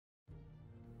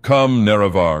Come,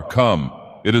 Nerevar, come.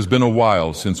 It has been a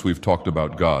while since we've talked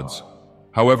about gods.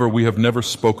 However, we have never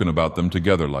spoken about them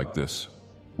together like this.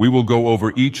 We will go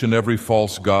over each and every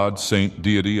false god, saint,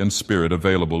 deity, and spirit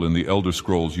available in the Elder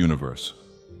Scrolls universe.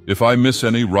 If I miss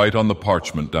any, write on the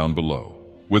parchment down below.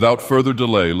 Without further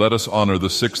delay, let us honor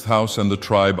the sixth house and the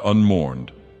tribe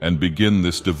unmourned, and begin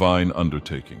this divine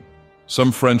undertaking.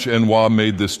 Some French Enwa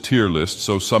made this tier list,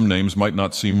 so some names might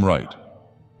not seem right.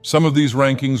 Some of these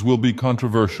rankings will be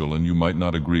controversial, and you might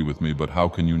not agree with me, but how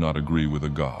can you not agree with a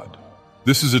god?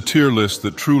 This is a tier list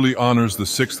that truly honors the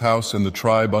sixth house and the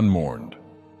tribe unmourned.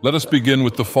 Let us begin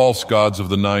with the false gods of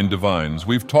the 9 divines.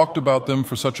 We've talked about them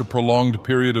for such a prolonged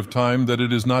period of time that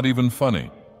it is not even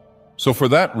funny. So for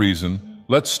that reason,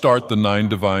 let's start the 9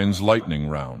 divines lightning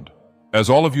round. As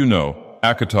all of you know,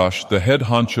 Akatosh, the head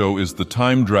honcho, is the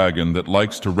time dragon that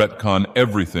likes to retcon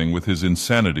everything with his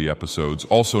insanity episodes,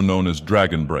 also known as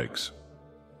dragon breaks.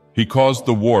 He caused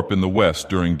the warp in the west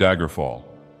during Daggerfall,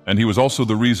 and he was also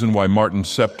the reason why Martin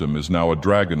Septim is now a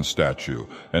dragon statue,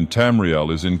 and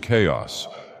Tamriel is in chaos.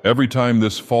 Every time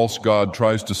this false god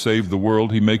tries to save the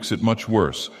world, he makes it much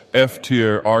worse. F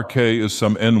tier RK is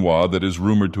some Enwa that is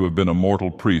rumored to have been a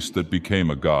mortal priest that became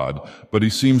a god, but he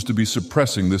seems to be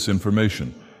suppressing this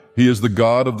information. He is the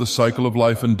god of the cycle of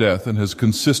life and death and has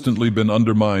consistently been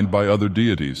undermined by other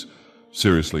deities.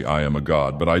 Seriously, I am a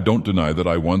god, but I don't deny that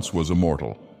I once was a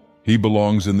mortal. He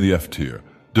belongs in the F tier.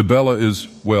 Dibella is,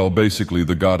 well, basically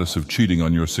the goddess of cheating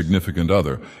on your significant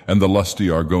other and the lusty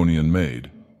Argonian maid.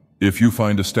 If you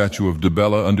find a statue of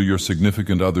Dibella under your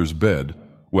significant other's bed,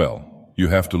 well, you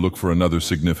have to look for another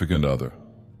significant other.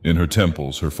 In her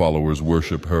temples, her followers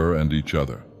worship her and each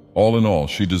other. All in all,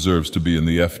 she deserves to be in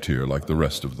the F tier like the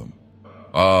rest of them.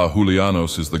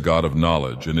 Julianos is the god of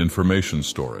knowledge and information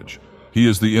storage. He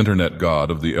is the internet god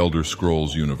of the Elder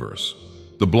Scrolls universe.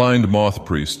 The blind moth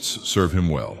priests serve him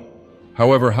well.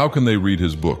 However, how can they read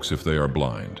his books if they are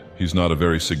blind? He's not a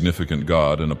very significant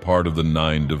god and a part of the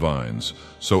 9 divines,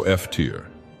 so F tier.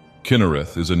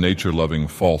 Kinnereth is a nature-loving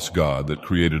false god that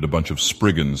created a bunch of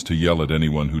spriggans to yell at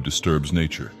anyone who disturbs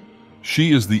nature.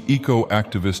 She is the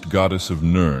eco-activist goddess of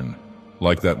Nirn,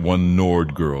 like that one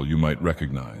Nord girl you might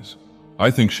recognize.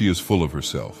 I think she is full of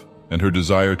herself, and her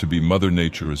desire to be Mother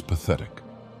Nature is pathetic.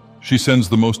 She sends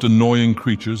the most annoying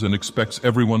creatures and expects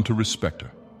everyone to respect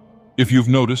her. If you've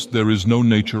noticed, there is no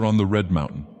nature on the Red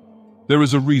Mountain. There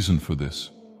is a reason for this.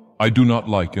 I do not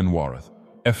like Enwareth.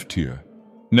 F tier.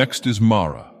 Next is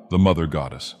Mara, the Mother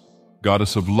Goddess.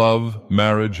 Goddess of love,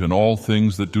 marriage, and all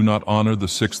things that do not honor the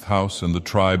sixth house and the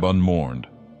tribe unmourned.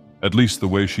 At least the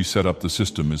way she set up the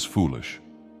system is foolish.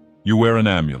 You wear an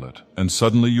amulet, and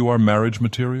suddenly you are marriage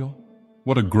material?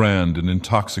 What a grand and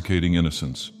intoxicating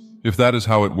innocence. If that is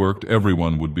how it worked,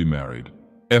 everyone would be married.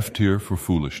 F tier for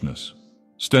foolishness.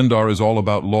 Stendarr is all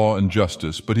about law and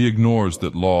justice, but he ignores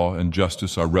that law and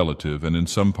justice are relative and in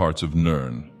some parts of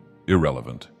Nirn,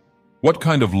 irrelevant. What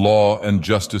kind of law and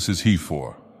justice is he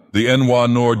for? The Enwa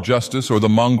Nord justice or the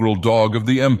mongrel dog of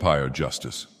the Empire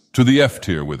justice? To the F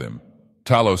tier with him.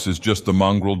 Talos is just the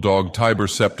mongrel dog Tiber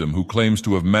Septim who claims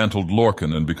to have mantled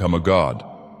Lorkhan and become a god.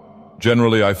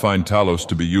 Generally, I find Talos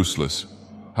to be useless.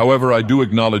 However, I do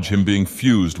acknowledge him being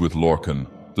fused with Lorkhan.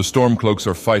 The Stormcloaks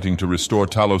are fighting to restore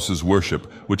Talos'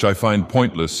 worship, which I find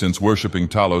pointless since worshipping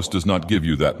Talos does not give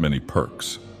you that many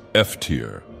perks. F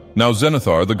tier. Now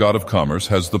Zenithar, the god of commerce,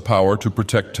 has the power to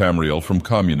protect Tamriel from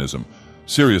communism.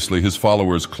 Seriously, his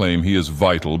followers claim he is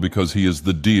vital because he is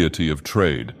the deity of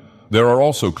trade. There are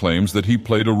also claims that he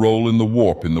played a role in the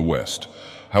warp in the West.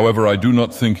 However, I do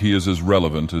not think he is as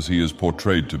relevant as he is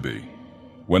portrayed to be.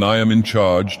 When I am in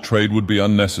charge, trade would be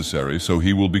unnecessary, so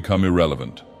he will become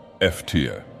irrelevant. F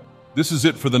tier. This is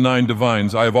it for the 9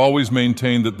 divines. I have always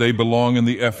maintained that they belong in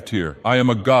the F tier. I am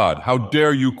a god. How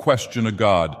dare you question a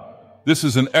god? This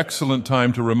is an excellent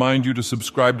time to remind you to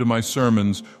subscribe to my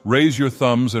sermons, raise your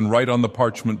thumbs, and write on the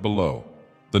parchment below.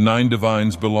 The 9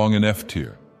 divines belong in F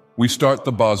tier. We start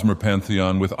the Bosmer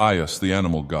pantheon with Aias, the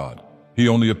animal god. He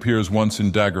only appears once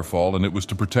in Daggerfall, and it was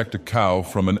to protect a cow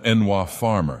from an Enwa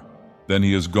farmer. Then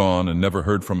he is gone and never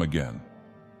heard from again.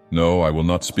 No, I will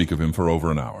not speak of him for over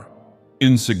an hour.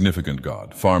 Insignificant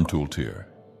god, farm tool tier.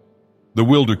 The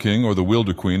Wilder King or the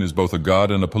Wilder Queen is both a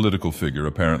god and a political figure,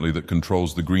 apparently, that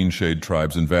controls the Greenshade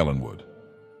tribes in Valenwood.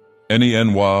 Any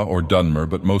Enwa or Dunmer,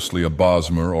 but mostly a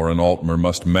Bosmer or an Altmer,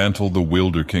 must mantle the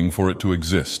Wilder King for it to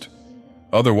exist.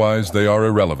 Otherwise, they are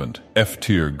irrelevant.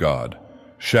 F-tier god.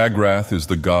 Shagrath is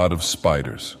the god of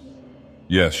spiders.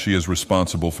 Yes, she is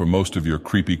responsible for most of your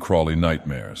creepy-crawly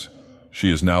nightmares.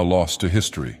 She is now lost to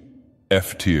history.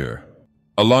 F-tier.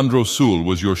 Alandro Sul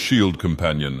was your shield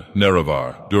companion,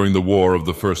 Nerevar, during the War of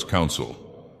the First Council.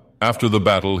 After the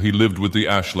battle, he lived with the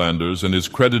Ashlanders and is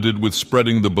credited with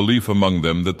spreading the belief among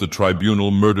them that the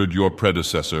tribunal murdered your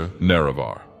predecessor,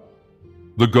 Nerevar.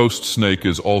 The ghost snake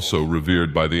is also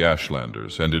revered by the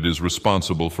Ashlanders, and it is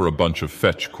responsible for a bunch of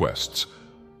fetch quests.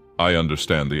 I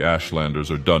understand the Ashlanders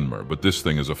are Dunmer, but this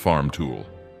thing is a farm tool.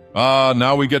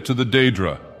 Now we get to the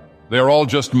Daedra. They are all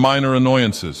just minor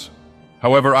annoyances.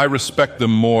 However, I respect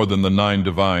them more than the 9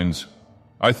 divines.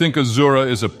 I think Azura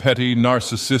is a petty,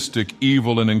 narcissistic,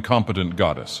 evil, and incompetent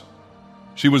goddess.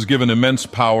 She was given immense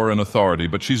power and authority,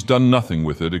 but she's done nothing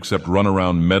with it except run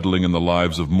around meddling in the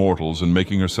lives of mortals and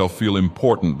making herself feel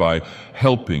important by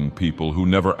helping people who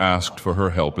never asked for her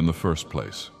help in the first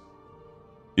place.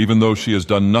 Even though she has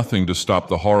done nothing to stop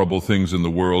the horrible things in the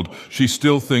world, she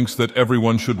still thinks that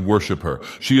everyone should worship her.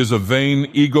 She is a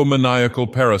vain,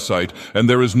 egomaniacal parasite, and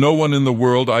there is no one in the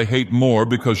world I hate more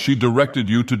because she directed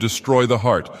you to destroy the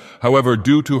heart. However,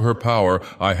 due to her power,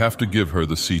 I have to give her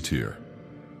the C tier.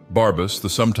 Barbas, the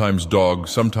sometimes dog,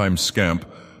 sometimes scamp,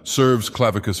 serves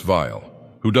Clavicus Vile,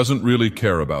 who doesn't really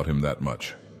care about him that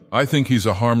much. I think he's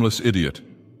a harmless idiot.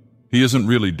 He isn't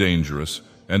really dangerous,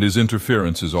 and his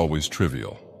interference is always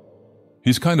trivial.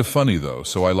 He's kind of funny though,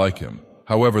 so I like him.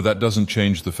 However, that doesn't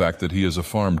change the fact that he is a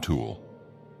farm tool.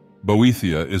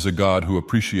 Boethia is a god who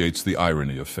appreciates the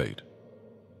irony of fate,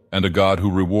 and a god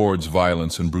who rewards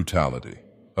violence and brutality.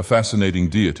 A fascinating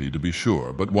deity, to be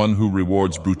sure, but one who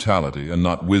rewards brutality and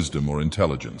not wisdom or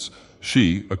intelligence.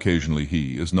 She, occasionally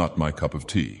he, is not my cup of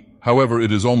tea. However,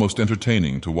 it is almost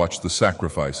entertaining to watch the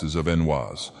sacrifices of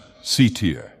Enwaz. C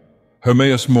tier.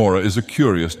 Hermaeus Mora is a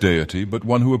curious deity, but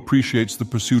one who appreciates the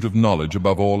pursuit of knowledge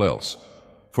above all else.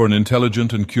 For an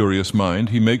intelligent and curious mind,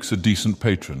 he makes a decent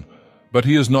patron, but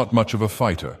he is not much of a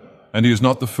fighter, and he is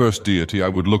not the first deity I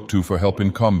would look to for help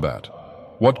in combat.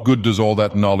 What good does all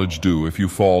that knowledge do if you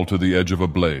fall to the edge of a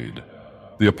blade?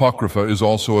 The Apocrypha is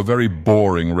also a very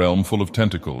boring realm full of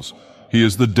tentacles. He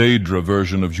is the Daedra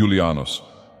version of Julianos.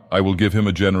 I will give him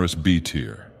a generous B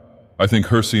tier. I think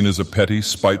Hircine is a petty,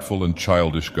 spiteful, and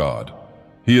childish god.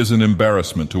 He is an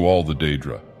embarrassment to all the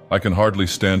Daedra. I can hardly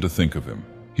stand to think of him.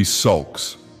 He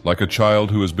sulks, like a child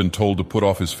who has been told to put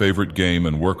off his favorite game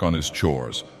and work on his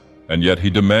chores, and yet he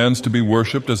demands to be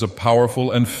worshipped as a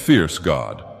powerful and fierce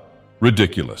god.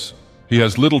 Ridiculous. He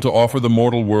has little to offer the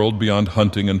mortal world beyond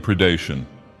hunting and predation.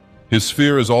 His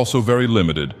sphere is also very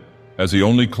limited, as he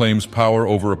only claims power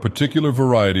over a particular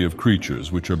variety of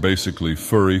creatures, which are basically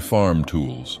furry farm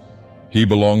tools. He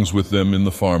belongs with them in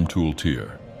the farm tool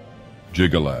tier.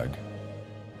 Jigalag.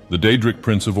 The Daedric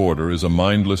Prince of Order is a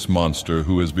mindless monster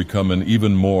who has become an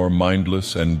even more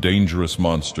mindless and dangerous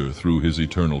monster through his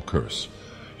eternal curse.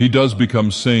 He does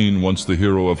become sane once the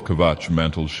hero of Kvatch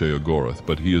mantles Sheogorath,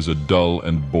 but he is a dull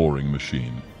and boring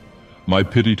machine. My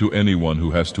pity to anyone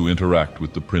who has to interact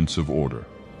with the Prince of Order.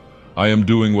 I am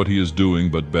doing what he is doing,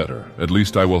 but better. At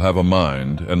least I will have a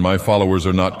mind, and my followers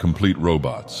are not complete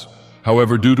robots.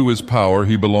 However, due to his power,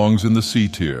 he belongs in the C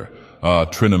tier.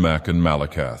 Trinimac and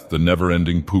Malakath, the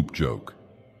never-ending poop joke.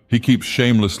 He keeps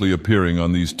shamelessly appearing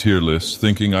on these tier lists,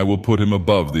 thinking I will put him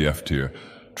above the F tier.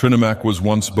 Trinimac was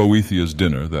once Boethia's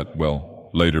dinner that,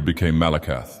 well, later became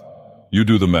Malakath. You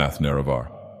do the math, Nerevar.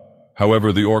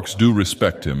 However, the orcs do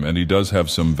respect him, and he does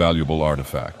have some valuable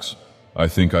artifacts. I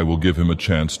think I will give him a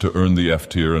chance to earn the F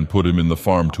tier and put him in the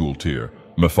farm tool tier.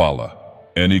 Mephala.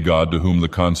 Any god to whom the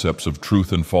concepts of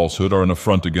truth and falsehood are an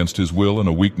affront against his will and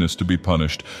a weakness to be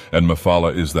punished, and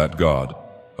Mephala is that god,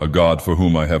 a god for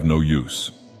whom I have no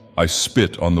use. I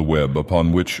spit on the web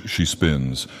upon which she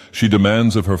spins. She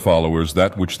demands of her followers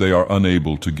that which they are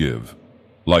unable to give.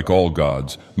 Like all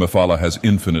gods, Mephala has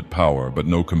infinite power but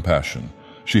no compassion.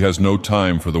 She has no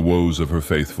time for the woes of her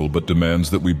faithful, but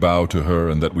demands that we bow to her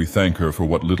and that we thank her for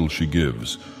what little she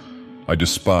gives. I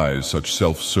despise such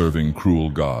self-serving, cruel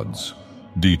gods.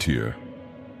 D tier.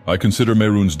 I consider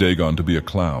Mehrunes Dagon to be a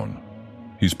clown.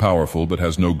 He's powerful but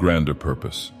has no grander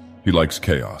purpose. He likes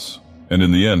chaos. And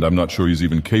in the end, I'm not sure he's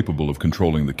even capable of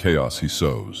controlling the chaos he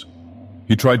sows.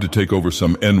 He tried to take over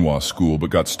some Enwa school but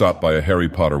got stopped by a Harry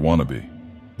Potter wannabe.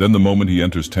 Then the moment he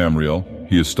enters Tamriel,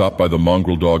 he is stopped by the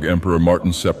mongrel dog Emperor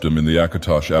Martin Septim in the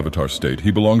Akatosh Avatar state.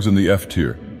 He belongs in the F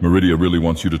tier. Meridia really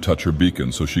wants you to touch her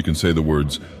beacon so she can say the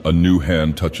words, "A new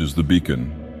hand touches the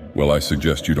beacon." Well, I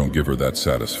suggest you don't give her that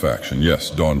satisfaction. Yes,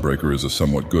 Dawnbreaker is a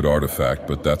somewhat good artifact,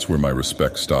 but that's where my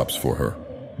respect stops for her.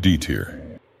 D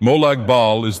tier. Molag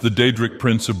Bal is the Daedric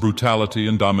prince of brutality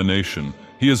and domination.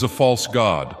 He is a false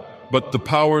god, but the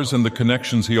powers and the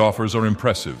connections he offers are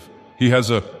impressive. He has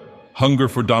a hunger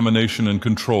for domination and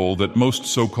control that most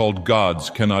so-called gods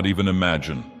cannot even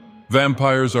imagine.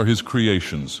 Vampires are his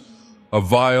creations, a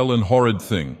vile and horrid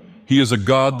thing. He is a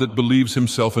god that believes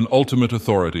himself an ultimate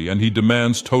authority, and he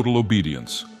demands total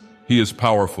obedience. He is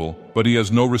powerful, but he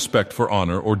has no respect for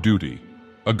honor or duty.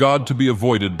 A god to be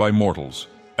avoided by mortals.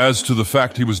 As to the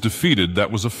fact he was defeated,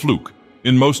 that was a fluke.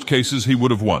 In most cases, he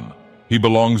would have won. He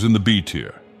belongs in the B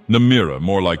tier. Namira,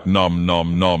 more like Nom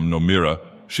Nom Nom Nomira,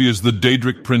 she is the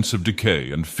Daedric prince of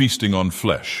decay and feasting on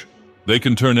flesh. They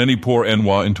can turn any poor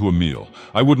Enwa into a meal.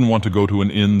 I wouldn't want to go to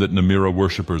an inn that Namira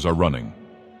worshippers are running.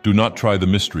 Do not try the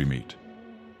mystery meat.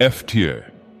 F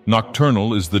tier.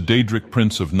 Nocturnal is the Daedric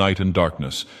prince of night and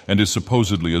darkness, and is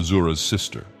supposedly Azura's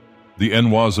sister. The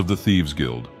Enwas of the Thieves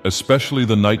Guild, especially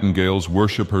the Nightingales,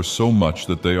 worship her so much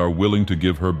that they are willing to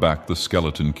give her back the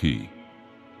skeleton key.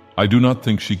 I do not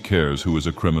think she cares who is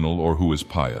a criminal or who is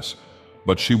pious,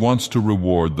 but she wants to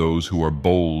reward those who are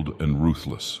bold and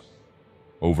ruthless.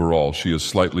 Overall, she is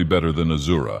slightly better than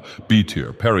Azura,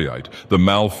 B-tier, Periite, the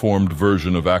malformed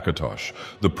version of Akatosh,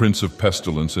 the prince of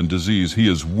pestilence and disease. He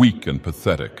is weak and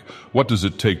pathetic. What does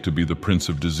it take to be the prince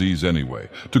of disease anyway?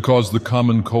 To cause the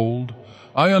common cold?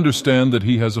 I understand that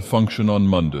he has a function on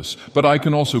Mundus, but I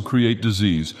can also create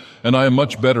disease, and I am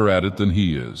much better at it than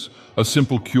he is. A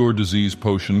simple cure disease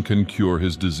potion can cure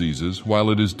his diseases,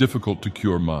 while it is difficult to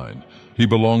cure mine. He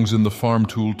belongs in the farm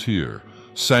tool tier.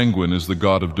 Sanguine is the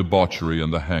god of debauchery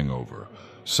and the hangover.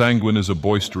 Sanguine is a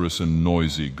boisterous and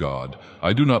noisy god.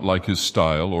 I do not like his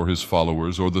style or his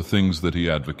followers or the things that he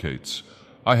advocates.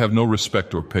 I have no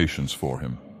respect or patience for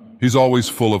him. He's always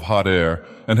full of hot air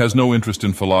and has no interest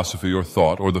in philosophy or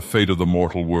thought or the fate of the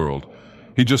mortal world.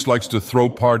 He just likes to throw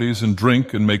parties and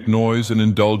drink and make noise and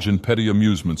indulge in petty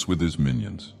amusements with his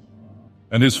minions.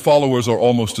 And his followers are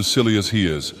almost as silly as he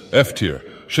is. F tier.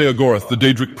 Sheogorath, the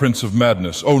Daedric Prince of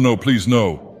Madness. Oh no, please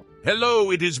no.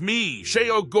 Hello, it is me,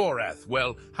 Sheogorath.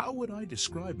 Well, how would I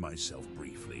describe myself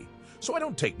briefly? So I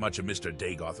don't take much of Mr.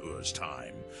 Dagoth Ur's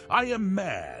time. I am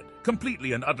mad,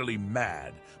 completely and utterly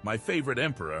mad. My favorite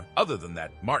emperor, other than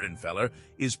that Martin feller,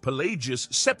 is Pelagius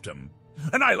Septim,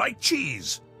 and I like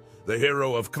cheese. The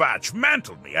hero of Kvatch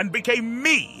mantled me and became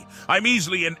me. I'm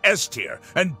easily an S tier,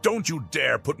 and don't you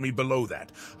dare put me below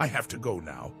that. I have to go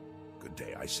now. Good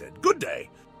day, I said. Good day.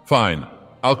 Fine.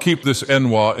 I'll keep this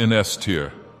Enwa in S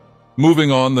tier.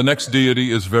 Moving on, the next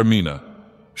deity is Vermina.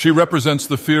 She represents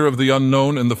the fear of the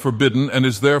unknown and the forbidden and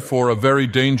is therefore a very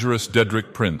dangerous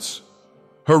Daedric prince.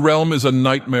 Her realm is a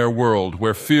nightmare world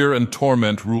where fear and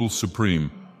torment rule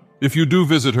supreme. If you do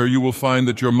visit her, you will find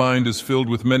that your mind is filled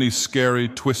with many scary,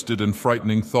 twisted, and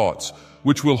frightening thoughts,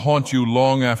 which will haunt you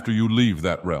long after you leave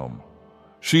that realm.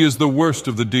 She is the worst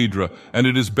of the Daedra, and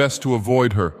it is best to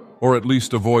avoid her, or at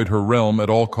least avoid her realm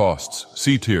at all costs.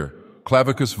 C tier.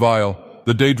 Clavicus Vile,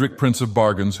 the Daedric Prince of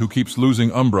Bargains, who keeps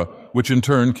losing Umbra, which in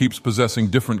turn keeps possessing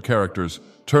different characters,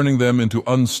 turning them into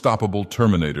unstoppable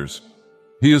Terminators.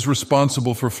 He is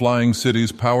responsible for flying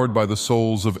cities powered by the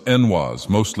souls of Enwas,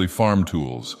 mostly farm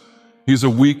tools. He's a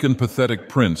weak and pathetic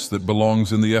prince that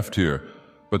belongs in the F tier,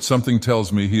 but something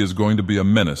tells me he is going to be a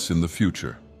menace in the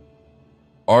future.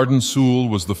 Arden Sul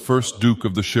was the first Duke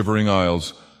of the Shivering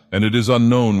Isles, and it is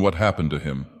unknown what happened to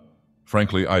him.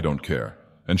 Frankly, I don't care.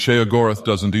 And Sheogorath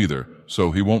doesn't either,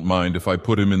 so he won't mind if I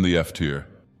put him in the F tier.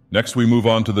 Next we move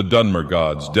on to the Dunmer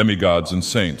Gods, demigods, and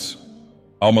saints.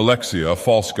 Almalexia, a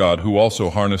false god who also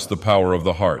harnessed the power of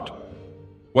the heart.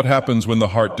 What happens when the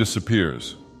heart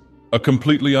disappears? A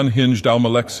completely unhinged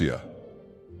Almalexia.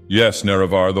 Yes,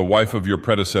 Nerevar, the wife of your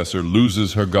predecessor,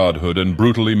 loses her godhood and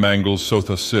brutally mangles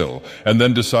Sotha Sil, and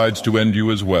then decides to end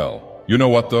you as well. You know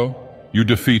what, though? You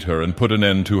defeat her and put an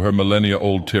end to her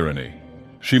millennia-old tyranny.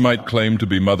 She might claim to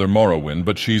be Mother Morrowind,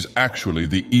 but she's actually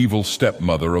the evil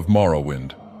stepmother of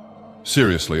Morrowind.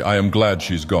 Seriously, I am glad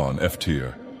she's gone, F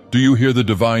tier. Do you hear the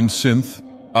divine synth?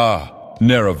 Ah,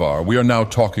 Nerevar, we are now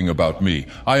talking about me.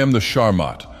 I am the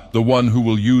Sharmat, the one who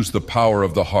will use the power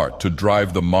of the heart to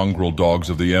drive the mongrel dogs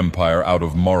of the Empire out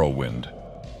of Morrowind.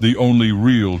 The only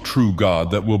real true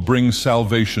god that will bring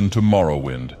salvation to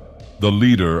Morrowind. The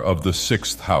leader of the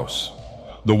Sixth House.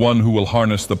 The one who will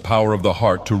harness the power of the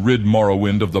heart to rid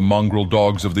Morrowind of the mongrel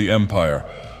dogs of the Empire.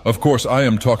 Of course, I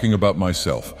am talking about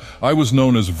myself. I was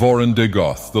known as Vorin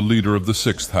Dagoth, the leader of the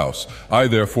Sixth House. I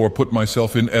therefore put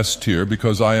myself in S tier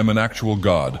because I am an actual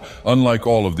god, unlike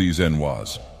all of these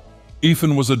Enwas.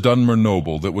 Ethan was a Dunmer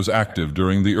noble that was active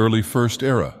during the early First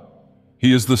Era.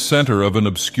 He is the center of an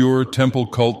obscure temple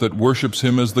cult that worships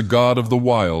him as the god of the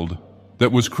wild,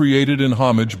 that was created in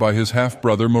homage by his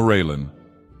half-brother Morelin,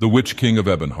 the Witch King of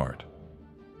Ebonheart.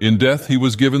 In death, he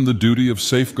was given the duty of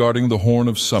safeguarding the Horn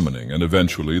of Summoning and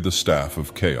eventually the Staff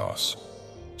of Chaos.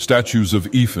 Statues of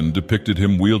Ethan depicted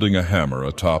him wielding a hammer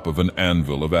atop of an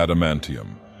anvil of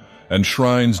adamantium, and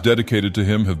shrines dedicated to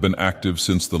him have been active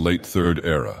since the late Third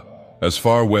Era, as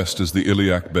far west as the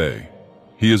Iliac Bay.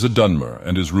 He is a Dunmer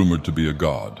and is rumored to be a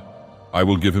god. I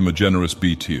will give him a generous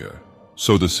B tier.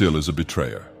 Sodasil is a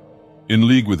betrayer. In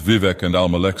league with Vivek and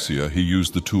Almalexia, he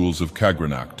used the tools of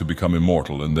Kagrenak to become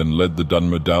immortal and then led the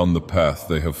Dunmer down the path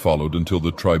they have followed until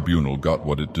the tribunal got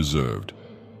what it deserved.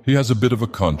 He has a bit of a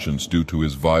conscience due to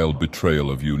his vile betrayal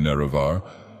of you, Nerevar,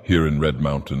 here in Red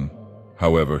Mountain.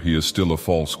 However, he is still a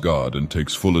false god and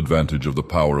takes full advantage of the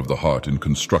power of the heart in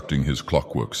constructing his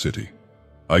clockwork city.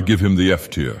 I give him the F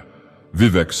tier.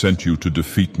 Vivek sent you to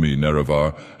defeat me,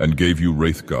 Nerevar, and gave you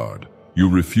Wraithguard. You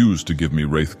refused to give me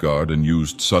Wraithguard and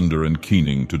used Sunder and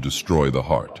Keening to destroy the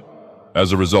heart.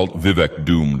 As a result, Vivek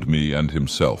doomed me and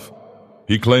himself.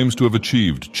 He claims to have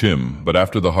achieved Chim, but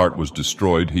after the heart was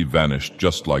destroyed, he vanished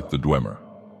just like the Dwemer.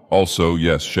 Also,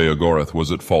 yes, Sheogorath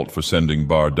was at fault for sending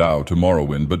Bardau to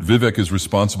Morrowind, but Vivek is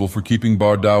responsible for keeping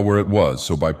Bardau where it was,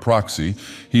 so by proxy,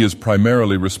 he is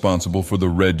primarily responsible for the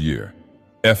Red Year.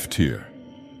 F tier.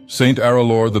 Saint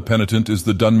Aralor the Penitent is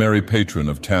the Dunmeri patron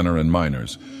of Tanner and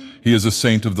miners. He is a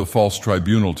saint of the false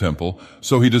tribunal temple,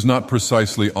 so he does not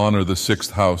precisely honor the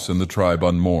sixth house and the tribe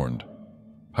unmourned.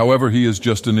 However, he is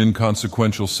just an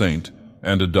inconsequential saint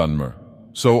and a Dunmer,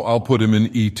 so I'll put him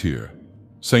in E tier.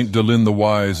 Saint Delin the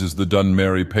Wise is the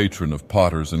Dunmeri patron of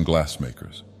potters and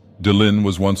glassmakers. Delin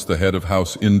was once the head of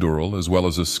House Induril, as well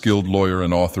as a skilled lawyer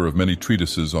and author of many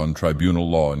treatises on tribunal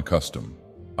law and custom.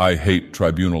 I hate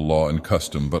tribunal law and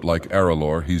custom, but like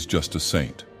Aralor, he's just a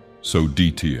saint, so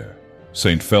D tier.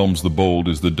 Saint Felms the Bold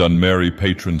is the Dunmeri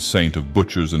patron saint of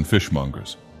butchers and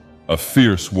fishmongers. A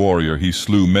fierce warrior, he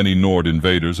slew many Nord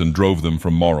invaders and drove them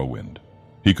from Morrowind.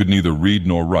 He could neither read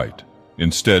nor write,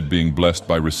 instead being blessed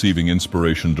by receiving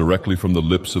inspiration directly from the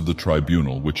lips of the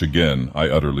tribunal, which again I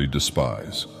utterly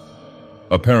despise.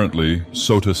 Apparently,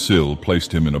 Sota Sil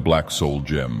placed him in a black soul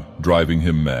gem, driving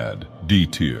him mad, D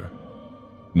tier.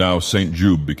 Now Saint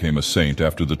Jube became a saint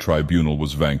after the tribunal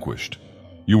was vanquished.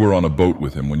 You were on a boat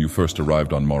with him when you first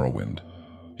arrived on Morrowind.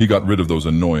 He got rid of those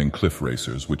annoying cliff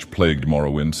racers which plagued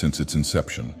Morrowind since its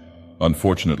inception.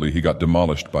 Unfortunately, he got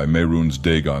demolished by Mehrunes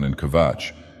Dagon in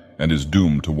Kvatch and is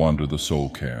doomed to wander the Soul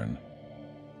Cairn.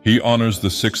 He honors the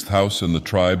sixth house and the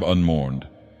tribe unmourned,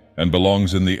 and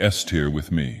belongs in the S tier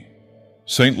with me.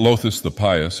 Saint Lothus the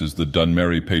Pious is the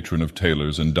Dunmeri patron of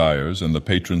tailors and dyers and the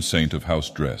patron saint of house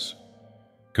dress.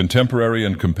 Contemporary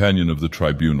and companion of the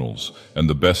tribunals, and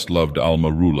the best-loved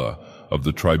Almarula of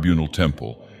the tribunal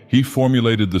temple, he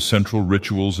formulated the central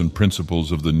rituals and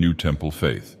principles of the new temple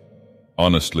faith.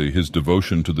 Honestly, his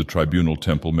devotion to the tribunal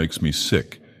temple makes me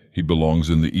sick. He belongs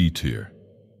in the E tier.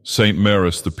 Saint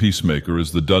Maris the Peacemaker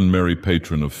is the Dunmeri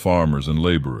patron of farmers and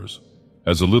laborers.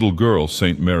 As a little girl,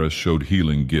 Saint Maris showed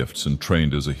healing gifts and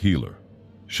trained as a healer.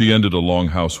 She ended a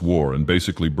Longhouse war and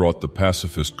basically brought the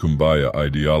pacifist Kumbaya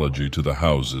ideology to the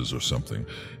houses or something.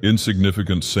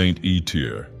 Insignificant Saint E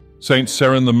tier. Saint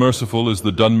Seren the Merciful is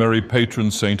the Dunmeri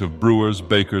patron saint of brewers,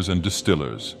 bakers, and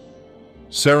distillers.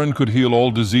 Seren could heal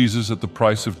all diseases at the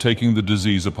price of taking the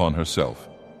disease upon herself.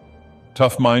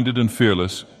 Tough-minded and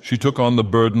fearless, she took on the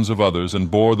burdens of others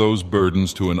and bore those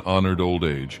burdens to an honored old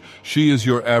age. She is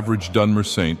your average Dunmer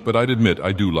saint, but I'd admit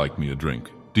I do like me a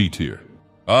drink. D tier.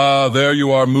 Ah, there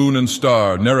you are, moon and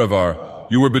star,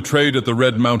 Nerevar. You were betrayed at the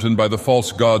Red Mountain by the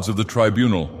false gods of the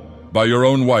tribunal, by your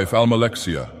own wife,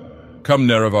 Almalexia. Come,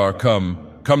 Nerevar, come.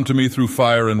 Come to me through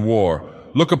fire and war.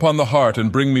 Look upon the heart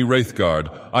and bring me Wraithguard.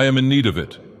 I am in need of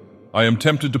it. I am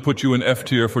tempted to put you in F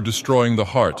tier for destroying the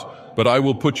heart, but I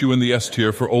will put you in the S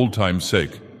tier for old time's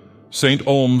sake. Saint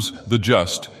Olms, the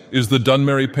Just, is the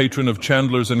Dunmeri patron of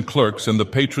chandlers and clerks and the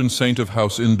patron saint of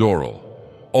House Indoril.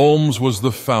 Olms was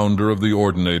the founder of the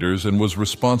Ordinators and was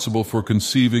responsible for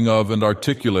conceiving of and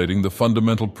articulating the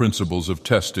fundamental principles of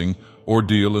testing,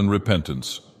 ordeal, and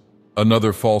repentance.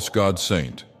 Another false god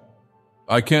saint.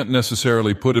 I can't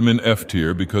necessarily put him in F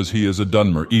tier because he is a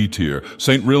Dunmer. E tier.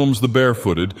 Saint Rilms the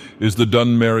Barefooted is the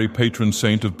Dunmeri patron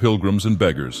saint of pilgrims and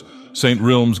beggars. Saint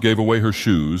Rilms gave away her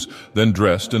shoes, then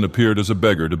dressed and appeared as a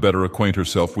beggar to better acquaint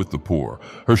herself with the poor.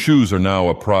 Her shoes are now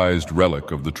a prized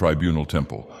relic of the tribunal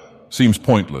temple. Seems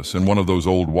pointless and one of those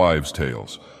old wives'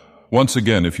 tales. Once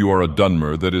again, if you are a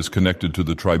Dunmer that is connected to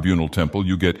the tribunal temple,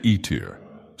 you get E tier.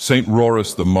 Saint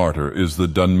Rorus the Martyr is the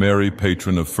Dunmeri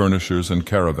patron of furnishers and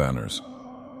caravanners.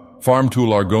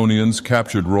 Farmtool Argonians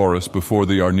captured Rorus before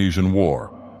the Arnesian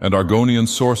War, and Argonian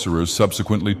sorcerers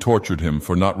subsequently tortured him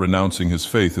for not renouncing his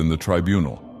faith in the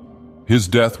tribunal. His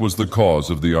death was the cause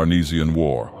of the Arnesian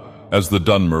War, as the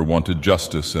Dunmer wanted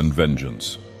justice and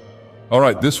vengeance. All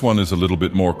right, this one is a little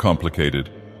bit more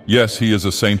complicated. Yes, he is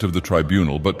a saint of the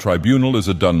tribunal, but tribunal is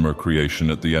a Dunmer creation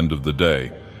at the end of the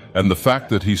day, and the fact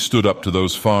that he stood up to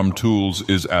those farm tools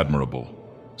is admirable.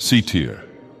 C tier.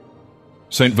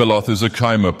 Saint Veloth is a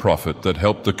Kaima prophet that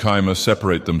helped the Kaima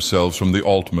separate themselves from the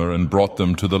Altmer and brought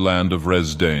them to the land of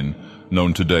Resdain,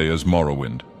 known today as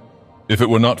Morrowind. If it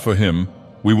were not for him,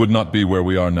 we would not be where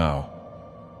we are now.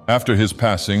 After his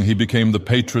passing, he became the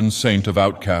patron saint of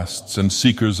outcasts and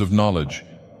seekers of knowledge.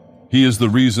 He is the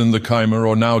reason the Kaima,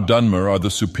 or now Dunmer, are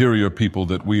the superior people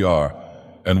that we are,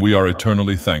 and we are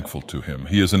eternally thankful to him.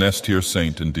 He is an S-tier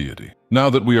saint and deity. Now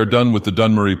that we are done with the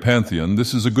Dunmeri pantheon,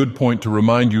 this is a good point to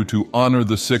remind you to honor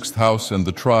the sixth house and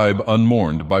the tribe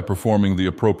unmourned by performing the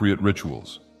appropriate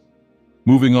rituals.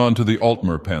 Moving on to the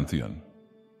Altmer pantheon.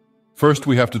 First,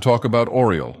 we have to talk about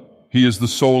Auriel. He is the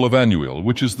soul of Anuil,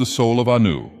 which is the soul of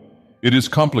Anu. It is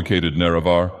complicated,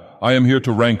 Nerevar. I am here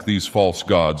to rank these false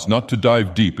gods, not to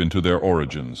dive deep into their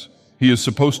origins. He is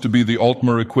supposed to be the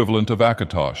Altmer equivalent of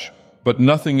Akatosh, but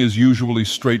nothing is usually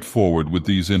straightforward with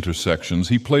these intersections.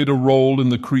 He played a role in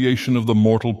the creation of the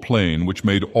mortal plane, which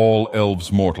made all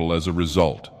elves mortal as a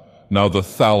result. Now the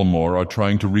Thalmor are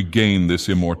trying to regain this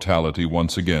immortality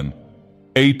once again.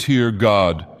 A-tier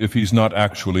god, if he's not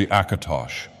actually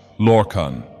Akatosh.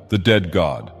 Lorkhan, the dead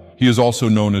god. He is also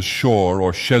known as Shor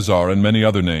or Shezar and many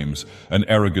other names, an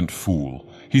arrogant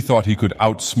fool. He thought he could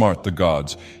outsmart the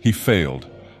gods. He failed.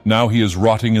 Now he is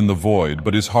rotting in the void,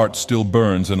 but his heart still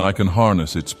burns and I can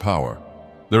harness its power.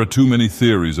 There are too many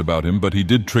theories about him, but he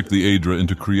did trick the Aedra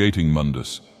into creating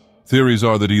Mundus. Theories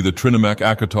are that either Trinimac,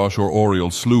 Akatosh, or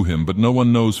Auriel slew him, but no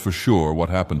one knows for sure what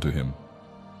happened to him.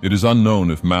 It is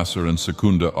unknown if Masser and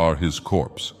Secunda are his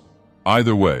corpse.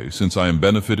 Either way, since I am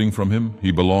benefiting from him,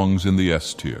 he belongs in the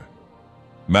S tier.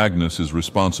 Magnus is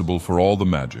responsible for all the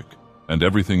magic, and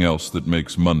everything else that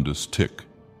makes Mundus tick.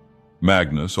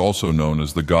 Magnus, also known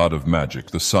as the god of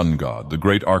magic, the sun god, the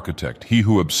great architect, he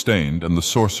who abstained, and the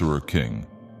sorcerer king,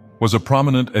 was a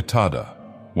prominent Etada,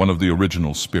 one of the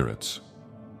original spirits.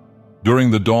 During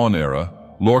the Dawn era,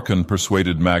 Lorkhan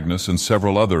persuaded Magnus and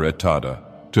several other Etada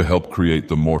to help create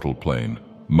the mortal plane,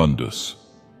 Mundus.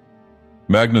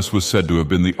 Magnus was said to have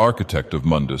been the architect of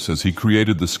Mundus as he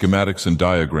created the schematics and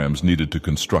diagrams needed to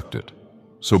construct it.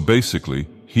 So basically,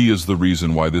 he is the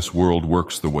reason why this world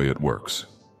works the way it works.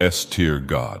 S-tier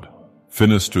god.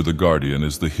 Finister the Guardian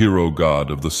is the hero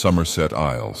god of the Somerset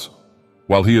Isles.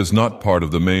 While he is not part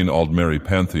of the main Aldmeri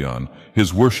pantheon,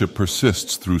 his worship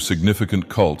persists through significant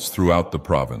cults throughout the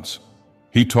province.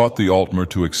 He taught the Altmer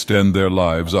to extend their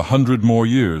lives 100 more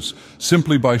years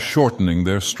simply by shortening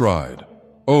their stride.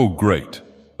 Oh, great!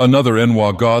 Another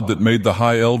Enwa god that made the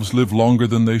High Elves live longer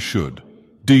than they should.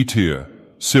 D-tier,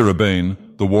 Sirabane,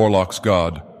 the Warlock's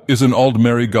god, is an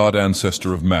Aldmeri god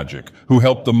ancestor of magic who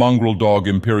helped the mongrel dog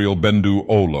Imperial Bendu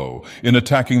Olo in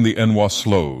attacking the Enwa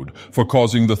Slode for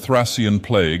causing the Thracian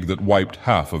plague that wiped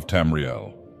half of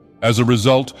Tamriel. As a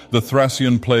result, the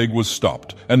Thracian plague was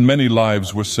stopped and many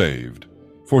lives were saved.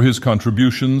 For his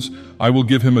contributions, I will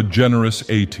give him a generous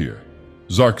A-tier.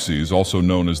 Xarxes, also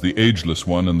known as the Ageless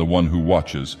One and the One Who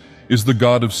Watches, is the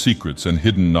god of secrets and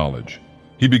hidden knowledge.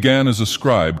 He began as a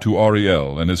scribe to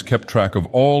Auriel and has kept track of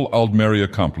all Aldmeri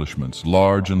accomplishments,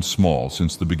 large and small,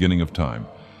 since the beginning of time.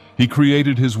 He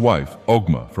created his wife,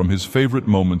 Ogma, from his favorite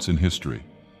moments in history.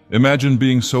 Imagine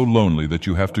being so lonely that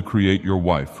you have to create your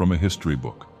wife from a history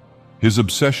book. His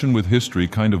obsession with history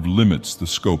kind of limits the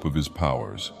scope of his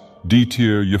powers.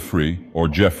 D-tier Yefri, or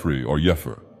Jeffrey, or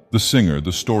Yefer, the singer,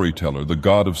 the storyteller, the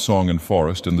god of song and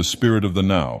forest, and the spirit of the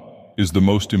now, is the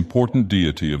most important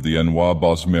deity of the Enwa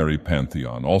Bosmeri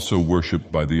pantheon, also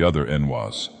worshipped by the other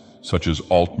Enwas, such as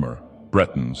Altmer,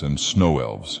 Bretons, and Snow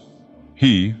Elves.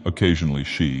 He, occasionally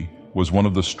she, was one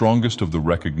of the strongest of the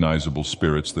recognizable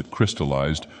spirits that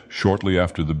crystallized shortly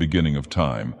after the beginning of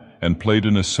time, and played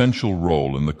an essential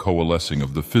role in the coalescing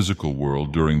of the physical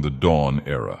world during the Dawn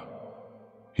era.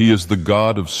 He is the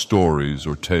god of stories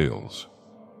or tales.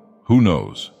 Who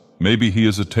knows? Maybe he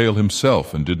is a tale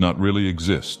himself and did not really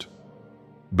exist.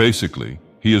 Basically,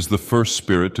 he is the first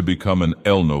spirit to become an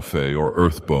Elnofe or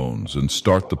Earthbones and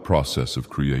start the process of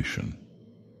creation.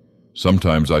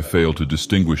 Sometimes I fail to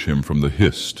distinguish him from the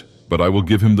Hist, but I will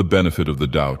give him the benefit of the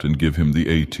doubt and give him the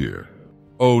A-tier.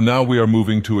 Oh, now we are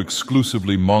moving to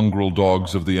exclusively mongrel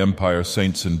dogs of the Empire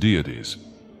saints and deities.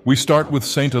 We start with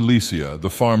Saint Alicia, the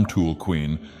farm tool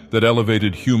queen, that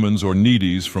elevated humans or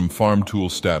needies from farm tool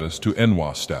status to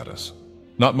Enwa status.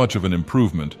 Not much of an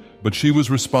improvement, but she was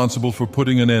responsible for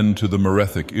putting an end to the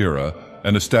Merethic era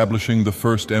and establishing the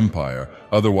First Empire,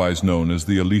 otherwise known as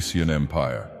the Elysian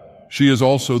Empire. She is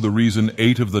also the reason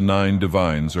 8 of the 9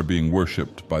 divines are being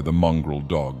worshipped by the mongrel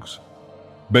dogs.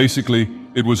 Basically,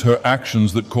 it was her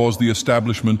actions that caused the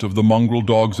establishment of the mongrel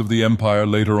dogs of the Empire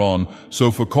later on, so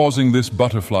for causing this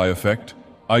butterfly effect,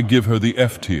 I give her the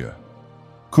F tier.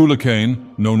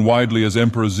 Khulakane, known widely as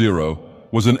Emperor Zero,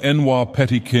 was an Enwa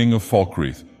petty king of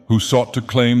Falkreath who sought to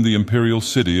claim the imperial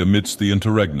city amidst the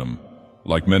interregnum,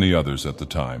 like many others at the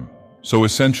time. So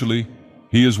essentially,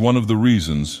 he is one of the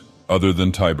reasons, other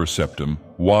than Tiber Septim,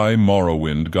 why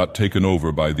Morrowind got taken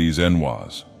over by these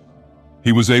Enwas.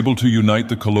 He was able to unite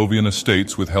the Colovian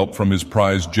estates with help from his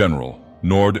prized general,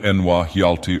 Nord Enwa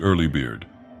Hjalti Earlybeard,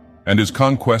 and his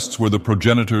conquests were the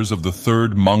progenitors of the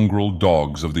third mongrel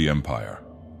dogs of the Empire.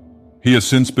 He has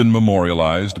since been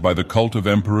memorialized by the cult of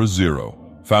Emperor Zero,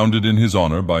 founded in his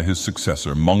honor by his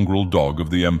successor, mongrel dog of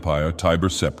the Empire Tiber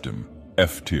Septim,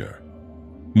 F tier.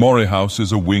 Morrihouse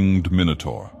is a winged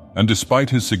minotaur, and despite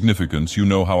his significance, you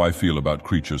know how I feel about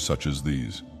creatures such as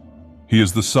these. He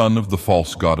is the son of the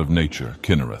false god of nature,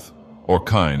 Kinnereth, or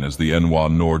Kine as the Enwa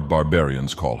Nord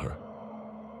barbarians call her.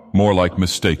 More like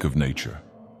mistake of nature.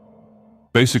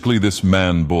 Basically, this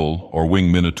man-bull, or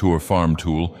wing minotaur farm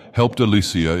tool, helped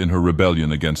Alicia in her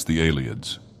rebellion against the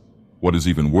Aelids. What is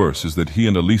even worse is that he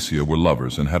and Alicia were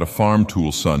lovers and had a farm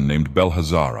tool son named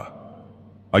Belhazara.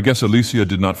 I guess Alicia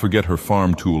did not forget her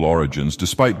farm tool origins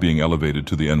despite being elevated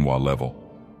to the Enwa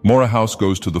level. Morrihouse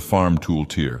goes to the farm tool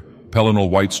tier. Pelinal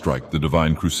Whitestrike, the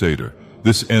Divine Crusader.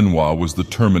 This Enwa was the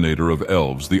terminator of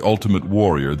elves, the ultimate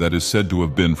warrior that is said to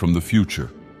have been from the future.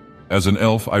 As an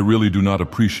elf, I really do not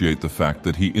appreciate the fact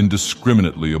that he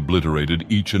indiscriminately obliterated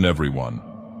each and every one.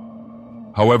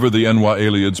 However, the Enwa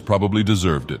Aelids probably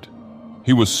deserved it.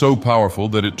 He was so powerful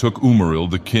that it took Umaril,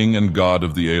 the king and god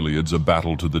of the Aelids, a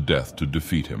battle to the death to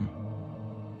defeat him.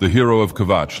 The hero of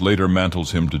Kvatch later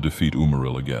mantles him to defeat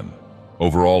Umaril again.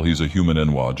 Overall, he's a human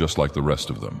Enwa just like the rest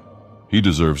of them. He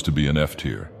deserves to be an F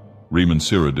tier. Riemann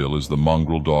Cyrodiil is the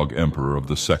mongrel dog emperor of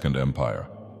the Second Empire.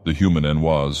 The human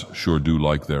Enwas sure do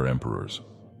like their emperors.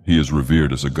 He is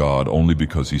revered as a god only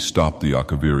because he stopped the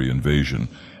Akaviri invasion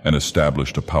and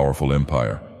established a powerful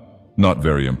empire. Not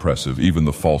very impressive, even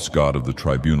the false god of the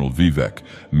tribunal Vivek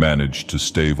managed to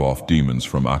stave off demons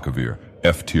from Akavir,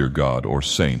 F tier god or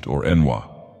saint or Enwa.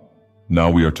 Now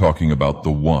we are talking about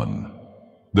the One.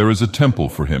 There is a temple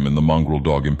for him in the mongrel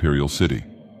dog imperial city.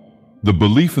 The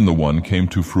belief in the One came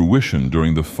to fruition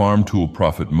during the farm tool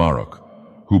prophet Maruk,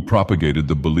 who propagated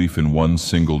the belief in one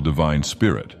single divine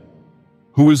spirit.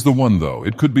 Who is the One, though?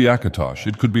 It could be Akatosh,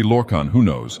 it could be Lorkhan, who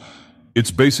knows?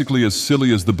 It's basically as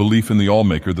silly as the belief in the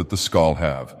All-Maker that the Skaal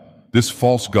have. This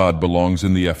false god belongs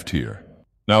in the F tier.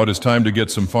 Now it is time to get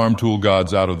some farm tool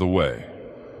gods out of the way.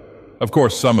 Of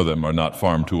course, some of them are not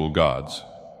farm tool gods.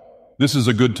 This is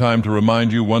a good time to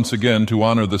remind you once again to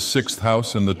honor the sixth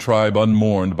house and the tribe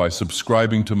unmourned by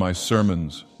subscribing to my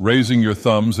sermons, raising your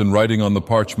thumbs and writing on the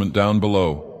parchment down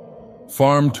below.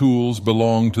 Farm tools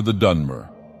belong to the Dunmer.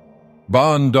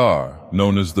 Ba-Andar,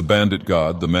 known as the bandit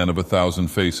god, the man of 1,000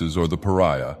 faces, or the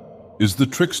pariah, is the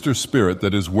trickster spirit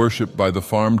that is worshipped by the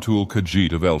farm tool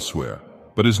Khajit of elsewhere,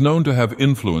 but is known to have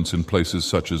influence in places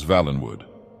such as Valenwood.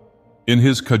 In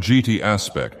his Khajiti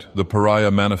aspect, the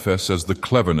pariah manifests as the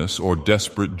cleverness or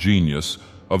desperate genius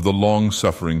of the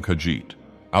long-suffering Khajit,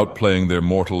 outplaying their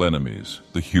mortal enemies,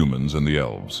 the humans and the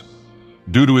elves.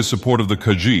 Due to his support of the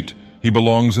Khajit, he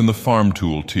belongs in the farm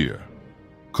tool tier.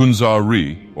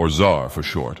 Kunzar-Ri, or Zar for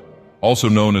short, also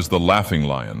known as the Laughing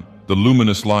Lion, the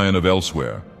Luminous Lion of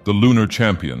Elsewhere, the Lunar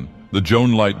Champion, the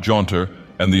Joan Light Jaunter,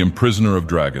 and the Imprisoner of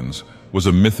Dragons, was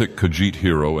a mythic Khajit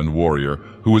hero and warrior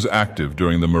who was active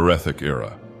during the Merethic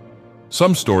era.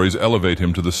 Some stories elevate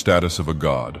him to the status of a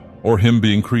god, or him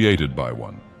being created by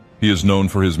one. He is known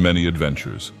for his many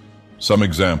adventures. Some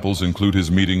examples include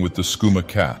his meeting with the Skooma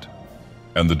cat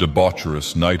and the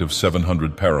debaucherous Knight of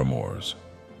 700 Paramours.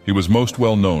 He was most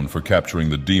well known for capturing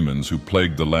the demons who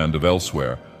plagued the land of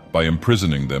Elsewhere by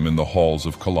imprisoning them in the halls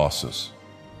of Colossus.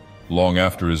 Long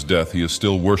after his death, he is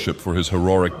still worshipped for his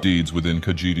heroic deeds within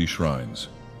Khajiti shrines.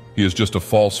 He is just a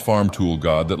false farm tool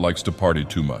god that likes to party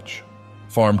too much.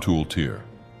 Farm tool tier.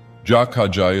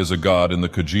 Ja-Kajai is a god in the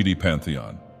Khajiti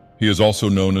pantheon. He is also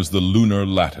known as the Lunar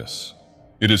Lattice.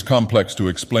 It is complex to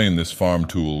explain this farm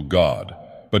tool god,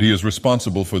 but he is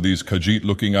responsible for these Khajit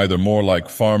looking either more like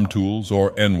farm tools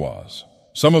or Enwas.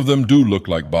 Some of them do look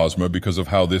like Bosmer because of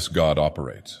how this god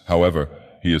operates. However,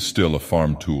 he is still a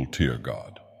farm tool tier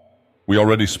god. We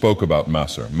already spoke about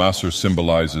Masr. Masr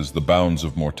symbolizes the bounds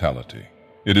of mortality.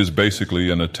 It is basically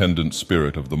an attendant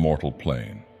spirit of the mortal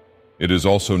plane. It is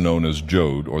also known as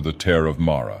Jode or the Tear of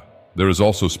Mara. There is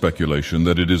also speculation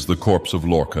that it is the corpse of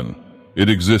Lorkhan. It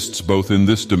exists both in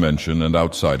this dimension and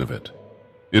outside of it.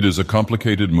 It is a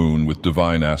complicated moon with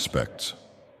divine aspects.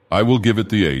 I will give it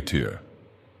the A tier.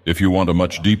 If you want a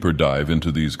much deeper dive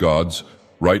into these gods,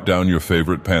 write down your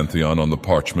favorite pantheon on the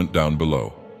parchment down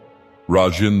below.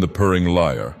 Rajin the Purring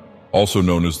Liar, also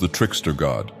known as the Trickster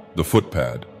God, the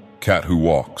Footpad, Cat Who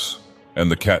Walks, and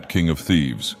the Cat King of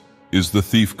Thieves, is the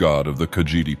thief god of the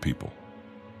Khajit people.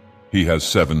 He has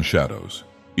 7 shadows,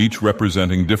 each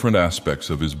representing different aspects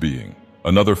of his being.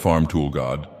 Another farm tool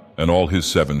god, and all his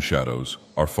 7 shadows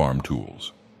are farm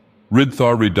tools.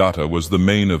 Ridthar Ridata was the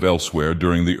main of Elsewhere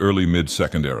during the early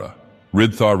mid-Second Era.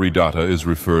 Ridthar Ridata is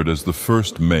referred as the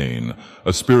first main,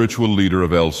 a spiritual leader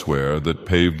of Elsewhere that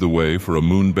paved the way for a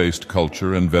moon-based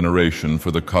culture and veneration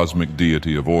for the cosmic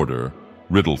deity of order,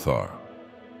 Ridlthar.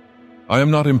 I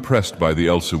am not impressed by the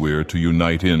Elsewhere to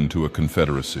unite into a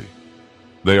confederacy.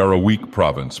 They are a weak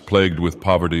province plagued with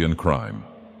poverty and crime.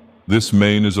 This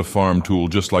main is a farm tool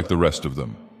just like the rest of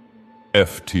them.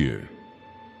 F tier.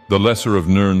 The lesser of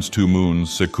Nirn's 2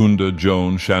 moons, Secunda,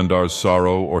 Joan, Shandar's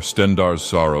Sorrow, or Stendar's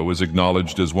Sorrow, is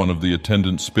acknowledged as one of the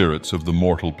attendant spirits of the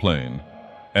mortal plane,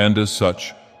 and as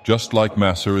such, just like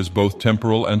Masser, is both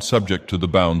temporal and subject to the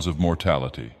bounds of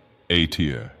mortality. A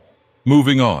tier.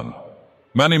 Moving on.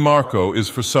 Mannimarco is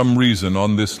for some reason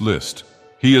on this list.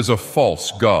 He is a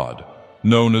false god,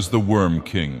 known as the Worm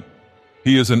King.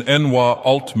 He is an Enwa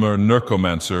Altmer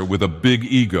Nercomancer with a big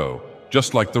ego,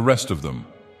 just like the rest of them.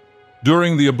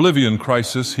 During the Oblivion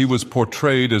crisis, he was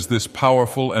portrayed as this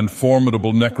powerful and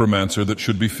formidable necromancer that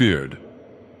should be feared.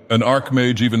 An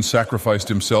archmage even sacrificed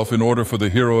himself in order for the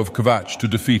hero of Kvatch to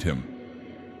defeat him.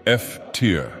 F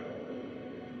tier.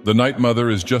 The Night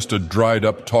Mother is just a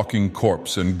dried-up talking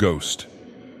corpse and ghost.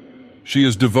 She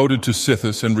is devoted to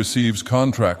Sithis and receives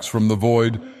contracts from the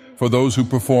Void for those who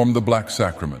perform the Black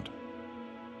Sacrament.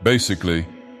 Basically,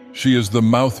 she is the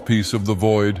mouthpiece of the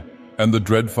Void and the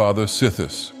Dreadfather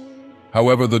Sithis.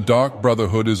 However, the Dark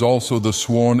Brotherhood is also the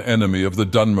sworn enemy of the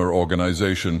Dunmer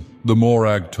organization, the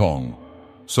Morag Tong.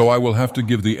 So I will have to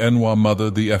give the Enwa Mother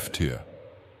the F tier.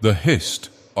 The Hist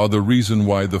are the reason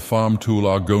why the farm tool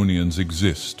Argonians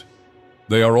exist.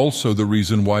 They are also the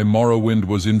reason why Morrowind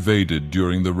was invaded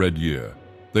during the Red Year.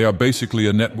 They are basically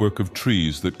a network of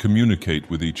trees that communicate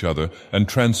with each other and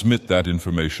transmit that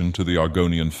information to the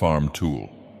Argonian farm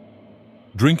tool.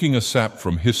 Drinking a sap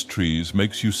from Hist trees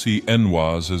makes you see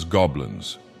Enwas as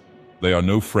goblins. They are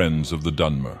no friends of the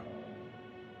Dunmer.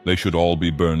 They should all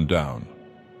be burned down.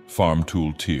 Farm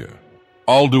tool tier.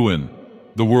 Alduin,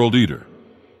 the World Eater.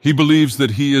 He believes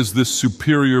that he is this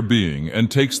superior being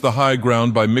and takes the high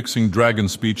ground by mixing dragon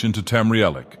speech into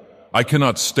Tamrielic. I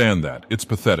cannot stand that. It's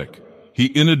pathetic. He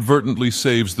inadvertently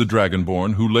saves the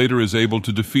Dragonborn, who later is able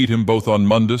to defeat him both on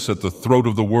Mundus at the throat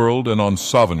of the world and on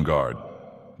Sovngarde.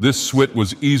 This Swit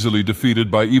was easily defeated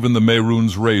by even the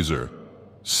Mehrunes Razor.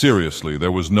 Seriously,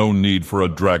 there was no need for a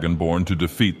Dragonborn to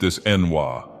defeat this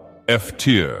Enwa. F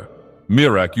tier.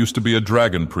 Miraak used to be a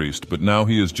dragon priest, but now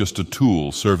he is just a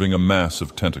tool serving a mass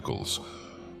of tentacles.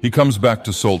 He comes back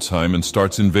to Solstheim and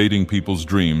starts invading people's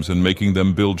dreams and making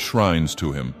them build shrines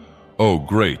to him. Oh,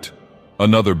 great.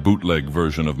 Another bootleg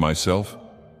version of myself.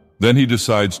 Then he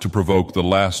decides to provoke the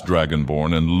last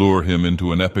Dragonborn and lure him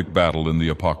into an epic battle in the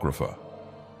Apocrypha.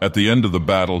 At the end of the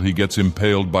battle, he gets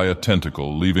impaled by a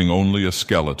tentacle, leaving only a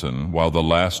skeleton, while the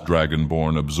last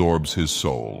Dragonborn absorbs his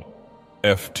soul.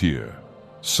 F tier.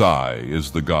 Sai is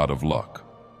the god of luck.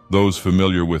 Those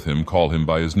familiar with him call him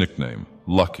by his nickname,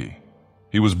 Lucky.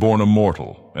 He was born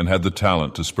immortal and had the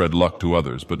talent to spread luck to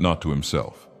others, but not to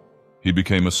himself. He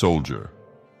became a soldier,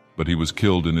 but he was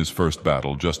killed in his first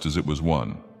battle just as it was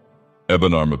won.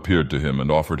 Ebenarm appeared to him and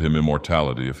offered him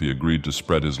immortality if he agreed to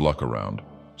spread his luck around.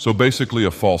 So basically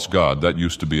a false god that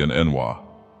used to be an Enwa.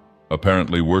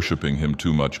 Apparently worshipping him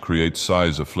too much creates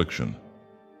Sai's affliction.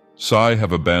 Sai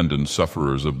have abandoned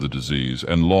sufferers of the disease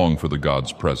and long for the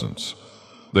god's presence.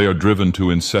 They are driven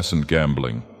to incessant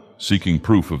gambling, seeking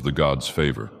proof of the god's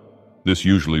favor. This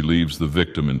usually leaves the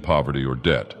victim in poverty or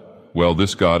debt. Well,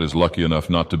 this god is lucky enough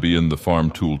not to be in the farm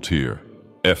tool tier,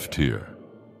 F tier.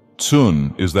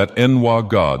 Tsun is that Enwa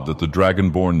god that the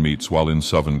Dragonborn meets while in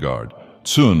Sovngarde.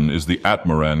 Tsun is the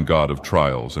Atmaran god of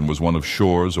trials and was one of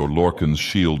Shor's or Lorkhan's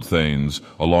shield thanes,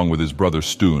 along with his brother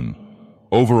Stune.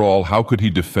 Overall, how could he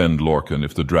defend Lorkhan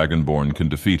if the Dragonborn can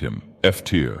defeat him? F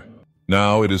tier.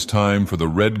 Now it is time for the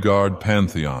Redguard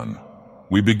Pantheon.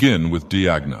 We begin with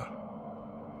Diagna.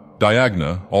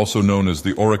 Diagna, also known as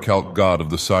the Orichalc god of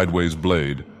the Sideways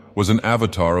Blade, was an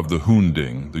avatar of the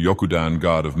Hunding, the Yokudan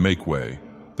god of Makeway,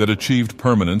 that achieved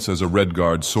permanence as a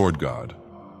Redguard sword god.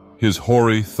 His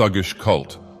hoary, thuggish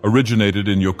cult originated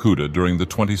in Yokuda during the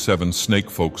 27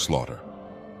 snakefolk slaughter.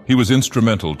 He was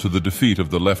instrumental to the defeat of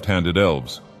the left-handed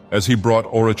elves, as he brought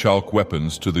orichalk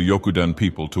weapons to the Yokudan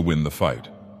people to win the fight.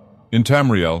 In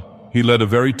Tamriel, he led a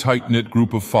very tight-knit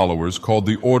group of followers called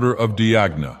the Order of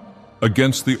Diagna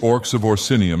against the orcs of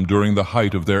Orsinium during the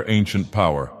height of their ancient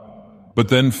power, but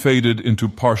then faded into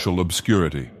partial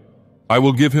obscurity. I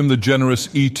will give him the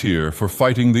generous E tier for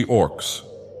fighting the orcs.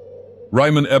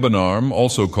 Ryman Ebenarm,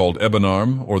 also called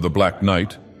Ebenarm or the Black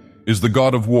Knight, is the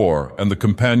god of war and the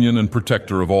companion and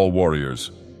protector of all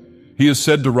warriors. He is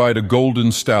said to ride a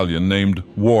golden stallion named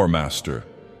War Master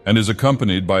and is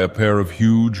accompanied by a pair of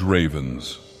huge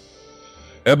ravens.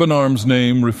 Ebenarm's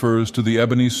name refers to the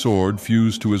ebony sword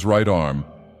fused to his right arm,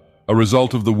 a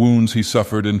result of the wounds he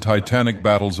suffered in titanic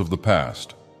battles of the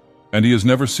past, and he is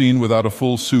never seen without a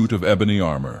full suit of ebony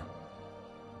armor.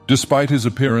 Despite his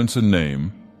appearance and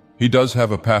name, he does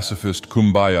have a pacifist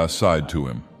kumbaya side to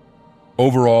him.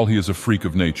 Overall, he is a freak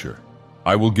of nature.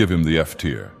 I will give him the F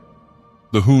tier.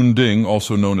 The Hunding,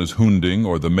 also known as Hunding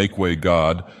or the Make-Way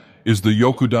God, is the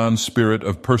Yokudan spirit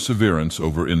of perseverance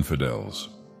over infidels.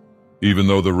 Even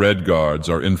though the Redguards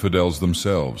are infidels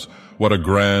themselves, what a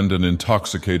grand and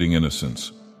intoxicating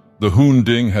innocence. The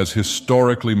Hunding has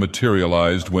historically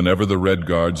materialized whenever the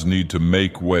Redguards need to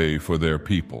make way for their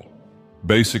people.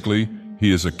 Basically,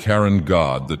 he is a Karen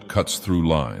god that cuts through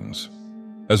lines.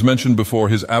 As mentioned before,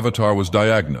 his avatar was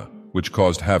Diagna, which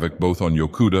caused havoc both on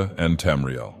Yokuda and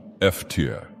Tamriel. F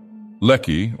tier.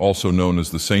 Leki, also known as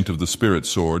the Saint of the Spirit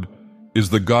Sword, is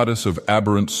the goddess of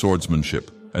aberrant swordsmanship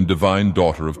and divine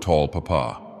daughter of Tall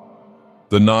Papa.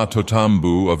 The Na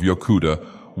Totambu of Yokuda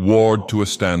warred to a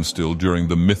standstill during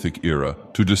the Mythic era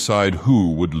to decide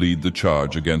who would lead the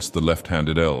charge against the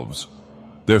left-handed elves.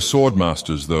 Their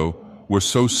swordmasters, though, were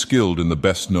so skilled in the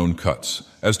best-known cuts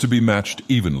as to be matched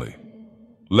evenly.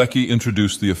 Leki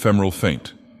introduced the ephemeral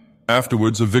feint.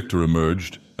 Afterwards, a victor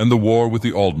emerged, and the war with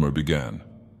the Altmer began.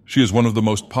 She is one of the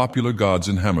most popular gods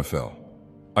in Hammerfell.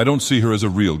 I don't see her as a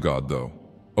real god, though.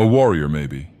 A warrior,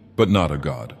 maybe, but not a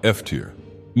god. F tier.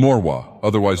 Morwa,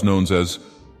 otherwise known as...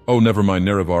 Oh, never mind,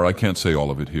 Nerevar, I can't say all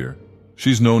of it here.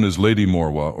 She's known as Lady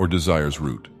Morwa or Desire's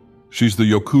Root. She's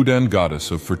the Yokudan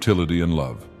goddess of fertility and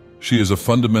love. She is a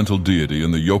fundamental deity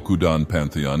in the Yokudan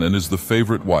pantheon and is the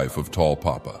favorite wife of Tall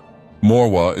Papa.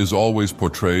 Morwa is always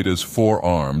portrayed as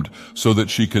four-armed so that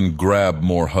she can grab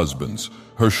more husbands.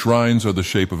 Her shrines are the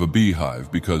shape of a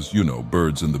beehive because, you know,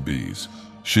 birds and the bees.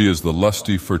 She is the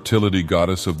lusty fertility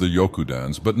goddess of the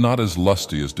Yokudans, but not as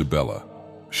lusty as Dibella.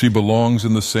 She belongs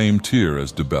in the same tier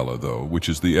as Dibella, though, which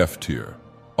is the F tier.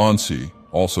 Ansi,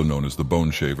 also known as the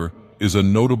Bone Shaver, is a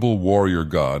notable warrior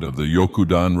god of the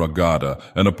Yokudan Ragada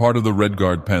and a part of the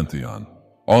Redguard pantheon.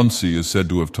 Ansi is said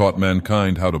to have taught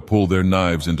mankind how to pull their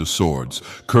knives into swords,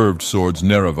 curved swords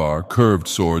Nerevar, curved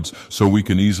swords, so we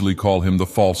can easily call him the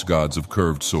false gods of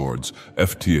curved swords,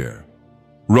 F tier.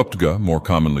 Ruptga, more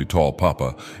commonly Tall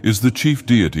Papa, is the chief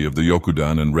deity of the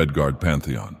Yokudan and Redguard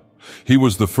pantheon. He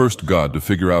was the first god to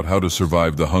figure out how to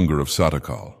survive the hunger of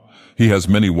Satakal. He has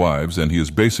many wives and he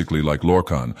is basically like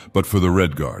Lorkhan, but for the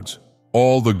Redguards.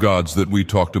 All the gods that we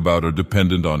talked about are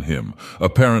dependent on him.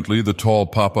 Apparently, the Tall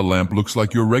Papa lamp looks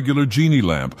like your regular genie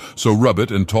lamp, so rub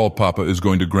it and Tall Papa is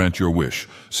going to grant your wish.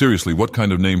 Seriously, what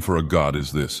kind of name for a god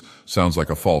is this? Sounds like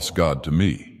a false god to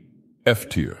me. F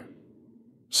tier.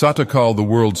 Satakal the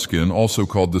World Skin, also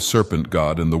called the Serpent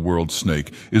God and the World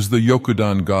Snake, is the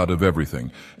Yokudan god of everything,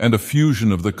 and a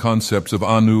fusion of the concepts of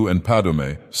Anu and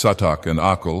Padomay, Satak and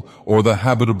Akal, or the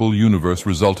habitable universe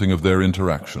resulting of their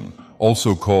interaction,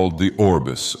 also called the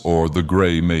Orbis, or the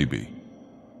Grey Maybe.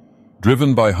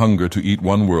 Driven by hunger to eat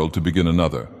one world to begin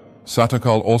another,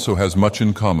 Satakal also has much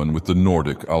in common with the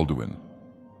Nordic Alduin.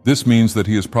 This means that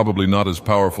he is probably not as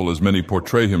powerful as many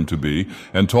portray him to be,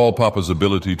 and Tall Papa's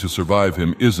ability to survive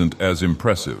him isn't as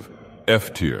impressive.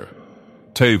 F tier.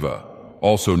 Teva,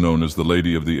 also known as the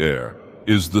Lady of the Air,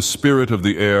 is the spirit of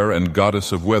the air and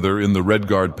goddess of weather in the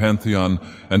Redguard pantheon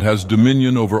and has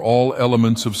dominion over all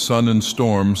elements of sun and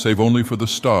storm save only for the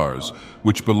stars,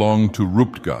 which belong to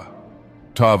Ruptga.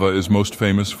 Tava is most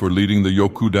famous for leading the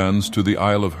Yokudans to the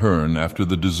Isle of Hern after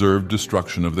the deserved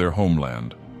destruction of their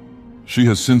homeland. She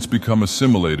has since become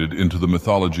assimilated into the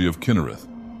mythology of Kinnereth.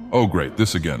 Oh great,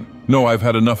 this again. No, I've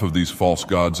had enough of these false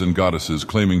gods and goddesses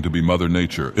claiming to be Mother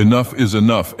Nature. Enough is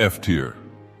enough, F tier.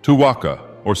 Tuwaka,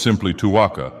 or simply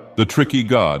Tuwaka, the tricky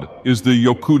god, is the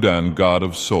Yokudan god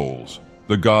of souls,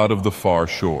 the god of the far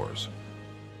shores.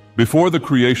 Before the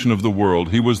creation of the world,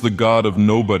 he was the god of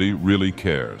nobody really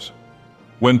cares.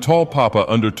 When Tall Papa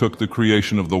undertook the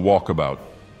creation of the Walkabout,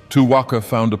 Tuwaka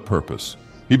found a purpose.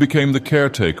 He became the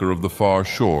caretaker of the far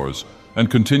shores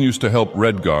and continues to help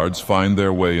Redguards find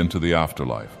their way into the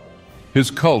afterlife. His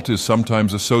cult is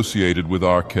sometimes associated with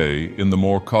Arche in the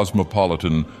more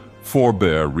cosmopolitan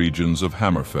Forebear regions of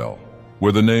Hammerfell,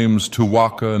 where the names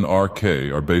Tuwaka and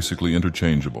Arche are basically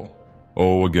interchangeable.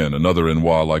 Oh, again, another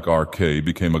Enwa like Arche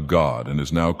became a god and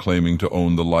is now claiming to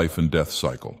own the life and death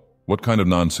cycle. What kind of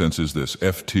nonsense is this,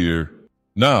 F-tier?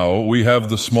 Now we have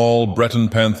the small Breton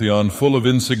pantheon full of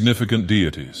insignificant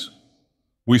deities.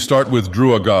 We start with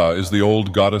Druaga is the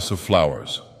old goddess of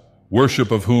flowers, worship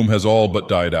of whom has all but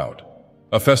died out.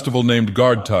 A festival named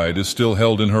Guardtide is still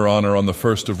held in her honor on the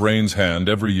 1st of Rain's Hand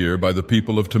every year by the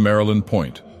people of Tamriel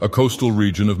Point, a coastal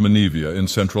region of Menevia in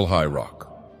central High Rock.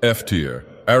 F-tier,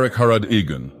 Arik Harad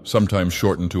Egan, sometimes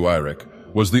shortened to Eirik,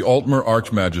 was the Altmer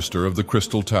Archmagister of the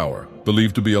Crystal Tower,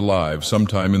 believed to be alive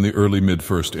sometime in the early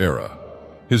mid-First Era.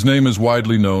 His name is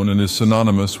widely known and is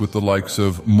synonymous with the likes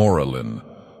of Morrowind,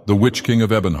 the Witch King of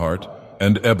Ebonheart,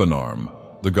 and Ebonarm,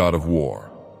 the god of war.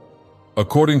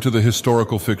 According to the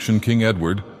historical fiction King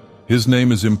Edward, his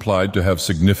name is implied to have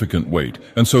significant weight,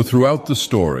 and so throughout the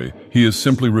story he is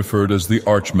simply referred as the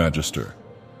Archmagister.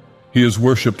 He is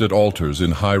worshipped at altars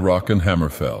in High Rock and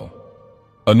Hammerfell.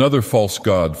 Another false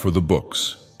god for the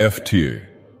books, F-tier,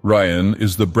 Ryan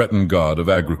is the Breton god of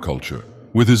agriculture,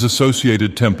 with his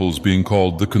associated temples being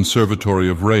called the Conservatory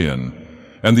of Rayan,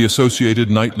 and the associated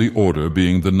knightly order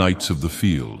being the Knights of the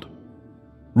Field.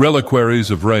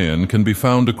 Reliquaries of Rayan can be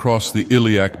found across the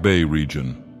Iliac Bay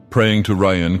region. Praying to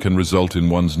Ryan can result in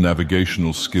one's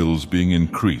navigational skills being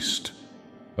increased.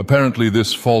 Apparently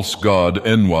this false god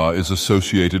Enwa is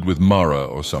associated with Mara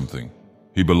or something.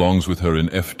 He belongs with her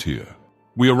in F-tier.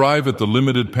 We arrive at the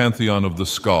limited pantheon of the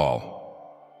Skaal.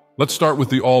 Let's start with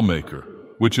the All-Maker,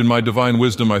 which in my divine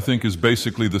wisdom I think is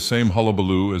basically the same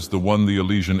hullabaloo as the one the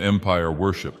Elysian Empire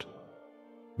worshipped.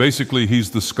 Basically,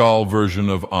 he's the Skaal version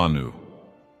of Anu.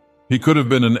 He could have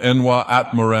been an Enwa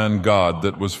Atmaran god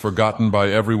that was forgotten by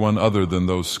everyone other than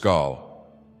those Skaal.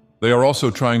 They are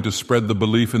also trying to spread the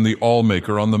belief in the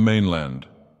All-Maker on the mainland.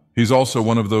 He's also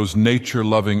one of those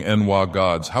nature-loving Enwa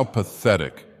gods. How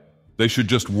pathetic. They should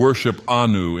just worship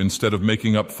Anu instead of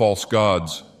making up false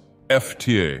gods.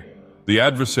 F-tier. The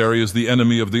adversary is the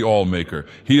enemy of the All-Maker.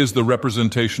 He is the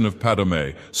representation of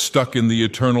Padomay, stuck in the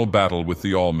eternal battle with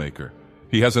the All-Maker.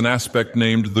 He has an aspect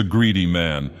named the Greedy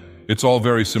Man. It's all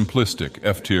very simplistic,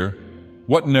 F-tier.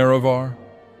 What Nerevar?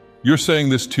 You're saying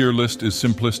this tier list is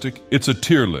simplistic? It's a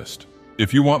tier list.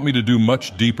 If you want me to do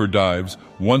much deeper dives,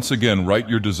 once again write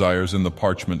your desires in the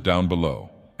parchment down below,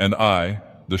 and I,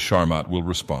 the Sharmat, will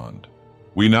respond.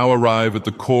 We now arrive at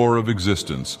the core of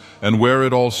existence, and where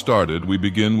it all started, we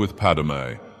begin with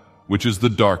Padomay, which is the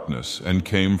darkness and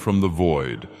came from the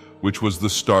void, which was the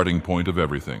starting point of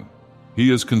everything.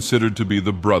 He is considered to be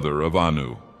the brother of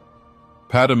Anu.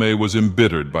 Padomay was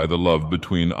embittered by the love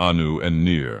between Anu and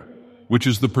Nir, which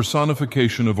is the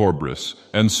personification of Orbrus,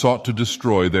 and sought to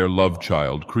destroy their love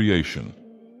child, creation.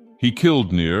 He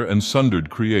killed Nir and sundered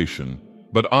creation,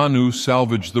 but Anu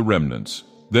salvaged the remnants,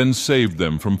 then saved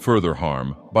them from further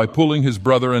harm by pulling his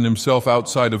brother and himself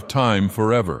outside of time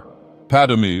forever.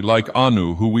 Padomay, like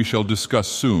Anu, who we shall discuss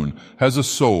soon, has a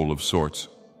soul of sorts.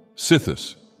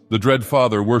 Sithis, the dread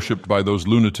father worshipped by those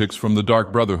lunatics from the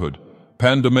Dark Brotherhood.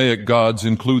 Pandemaic gods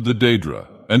include the Daedra,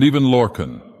 and even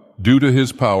Lorkhan. Due to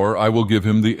his power, I will give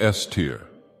him the S-tier.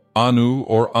 Anu,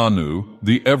 or Anu,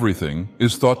 the everything,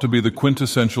 is thought to be the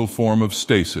quintessential form of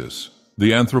stasis,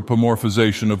 the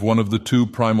anthropomorphization of one of the two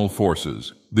primal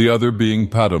forces, the other being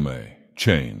Padomay,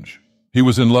 change. He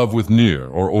was in love with Nir,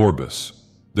 or Orbis.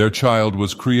 Their child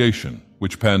was creation,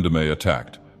 which Pandemay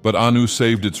attacked, but Anu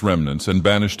saved its remnants and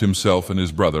banished himself and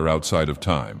his brother outside of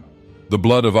time. The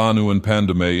blood of Anu and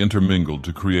Pandemay intermingled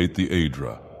to create the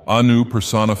Aedra. Anu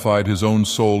personified his own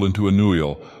soul into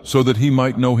Anuil so that he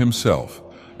might know himself,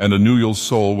 and Anuil's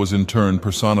soul was in turn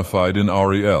personified in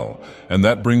Ariel, and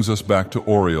that brings us back to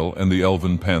Auriel and the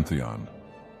Elven pantheon.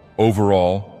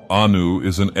 Overall, Anu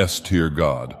is an S-tier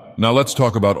god. Now let's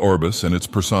talk about Orbis and its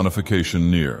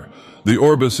personification Nir. The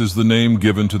Orbis is the name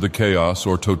given to the chaos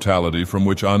or totality from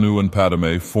which Anu and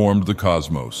Padomay formed the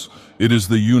cosmos. It is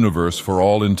the universe for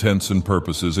all intents and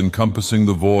purposes, encompassing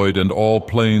the void and all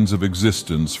planes of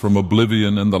existence from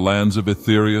Oblivion and the lands of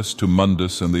Aetherius to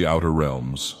Mundus and the outer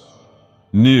realms.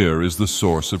 Nir is the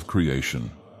source of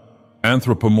creation.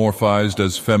 Anthropomorphized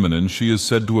as feminine, she is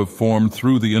said to have formed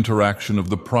through the interaction of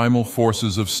the primal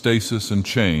forces of stasis and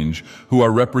change, who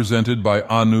are represented by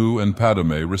Anu and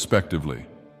Padomay respectively.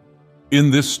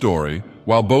 In this story,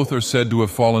 while both are said to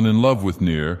have fallen in love with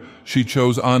Nir, she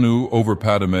chose Anu over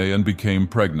Padomay and became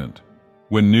pregnant.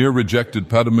 When Nir rejected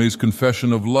Padomay's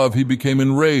confession of love, he became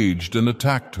enraged and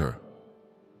attacked her.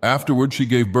 Afterward, she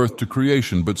gave birth to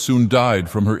creation, but soon died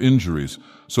from her injuries.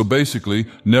 So basically,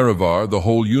 Nerevar, the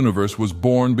whole universe, was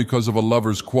born because of a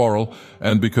lover's quarrel,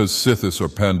 and because Sithis or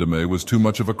Padomay was too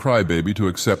much of a crybaby to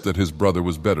accept that his brother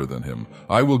was better than him.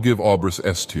 I will give Obris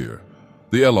S tier.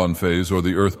 The Elon phase, or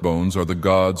the Earthbones, are the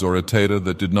gods or Aedra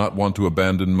that did not want to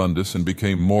abandon Mundus and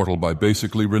became mortal by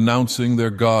basically renouncing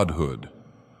their godhood.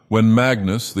 When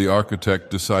Magnus, the architect,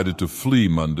 decided to flee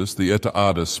Mundus, the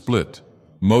Aedra split.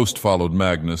 Most followed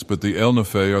Magnus, but the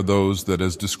Elnaphe are those that,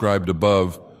 as described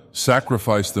above,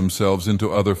 sacrificed themselves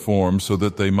into other forms so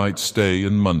that they might stay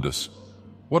in Mundus.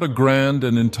 What a grand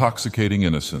and intoxicating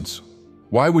innocence.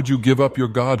 Why would you give up your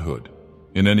godhood?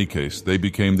 In any case, they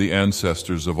became the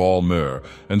ancestors of Altmer,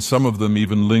 and some of them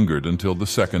even lingered until the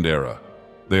Second Era.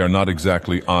 They are not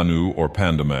exactly Anu or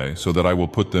Padomay, so that I will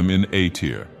put them in A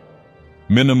tier.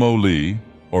 Minimo-Li,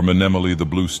 or Menemele the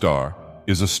Blue Star,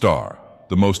 is a star,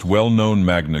 the most well-known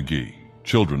Magna Ge,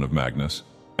 children of Magnus,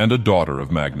 and a daughter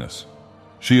of Magnus.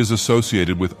 She is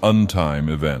associated with untime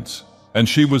events, and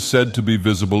she was said to be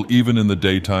visible even in the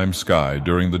daytime sky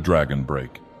during the Dragon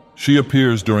Break. She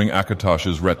appears during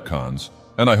Akatosh's retcons,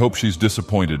 and I hope she's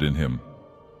disappointed in him.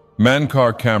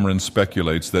 Mankar Cameron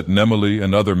speculates that Nemele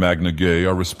and other Magna Ge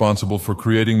are responsible for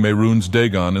creating Mehrunes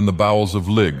Dagon in the bowels of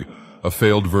Lig, a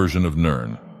failed version of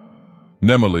Nirn.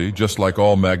 Nemele, just like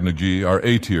all Magna Ge, are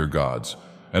A-tier gods,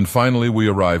 and finally we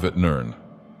arrive at Nirn.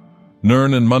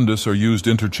 Nirn and Mundus are used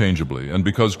interchangeably, and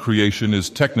because creation is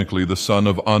technically the son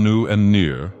of Anu and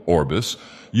Nir, Orbis,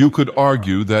 you could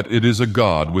argue that it is a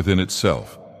god within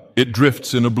itself. It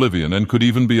drifts in Oblivion and could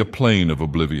even be a plane of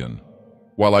Oblivion.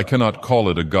 While I cannot call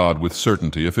it a god with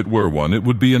certainty, if it were one, it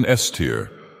would be an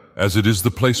S-tier, as it is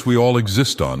the place we all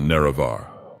exist on, Nerevar.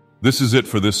 This is it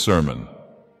for this sermon.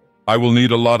 I will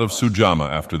need a lot of Sujama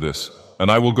after this, and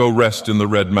I will go rest in the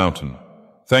Red Mountain.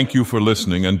 Thank you for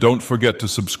listening, and don't forget to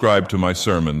subscribe to my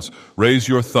sermons. Raise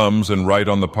your thumbs and write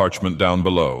on the parchment down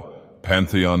below,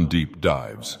 Pantheon Deep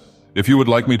Dives. If you would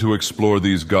like me to explore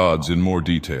these gods in more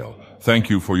detail, thank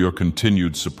you for your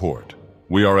continued support.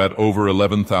 We are at over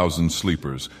 11,000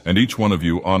 sleepers, and each one of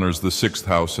you honors the sixth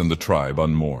house and the tribe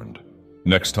unmourned.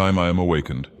 Next time I am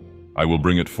awakened, I will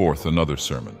bring it forth another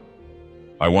sermon.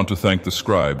 I want to thank the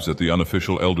scribes at the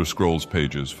Unofficial Elder Scrolls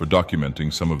Pages for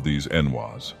documenting some of these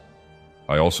enwas.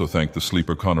 I also thank the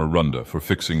sleeper Connor Runda for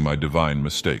fixing my divine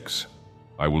mistakes.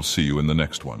 I will see you in the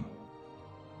next one.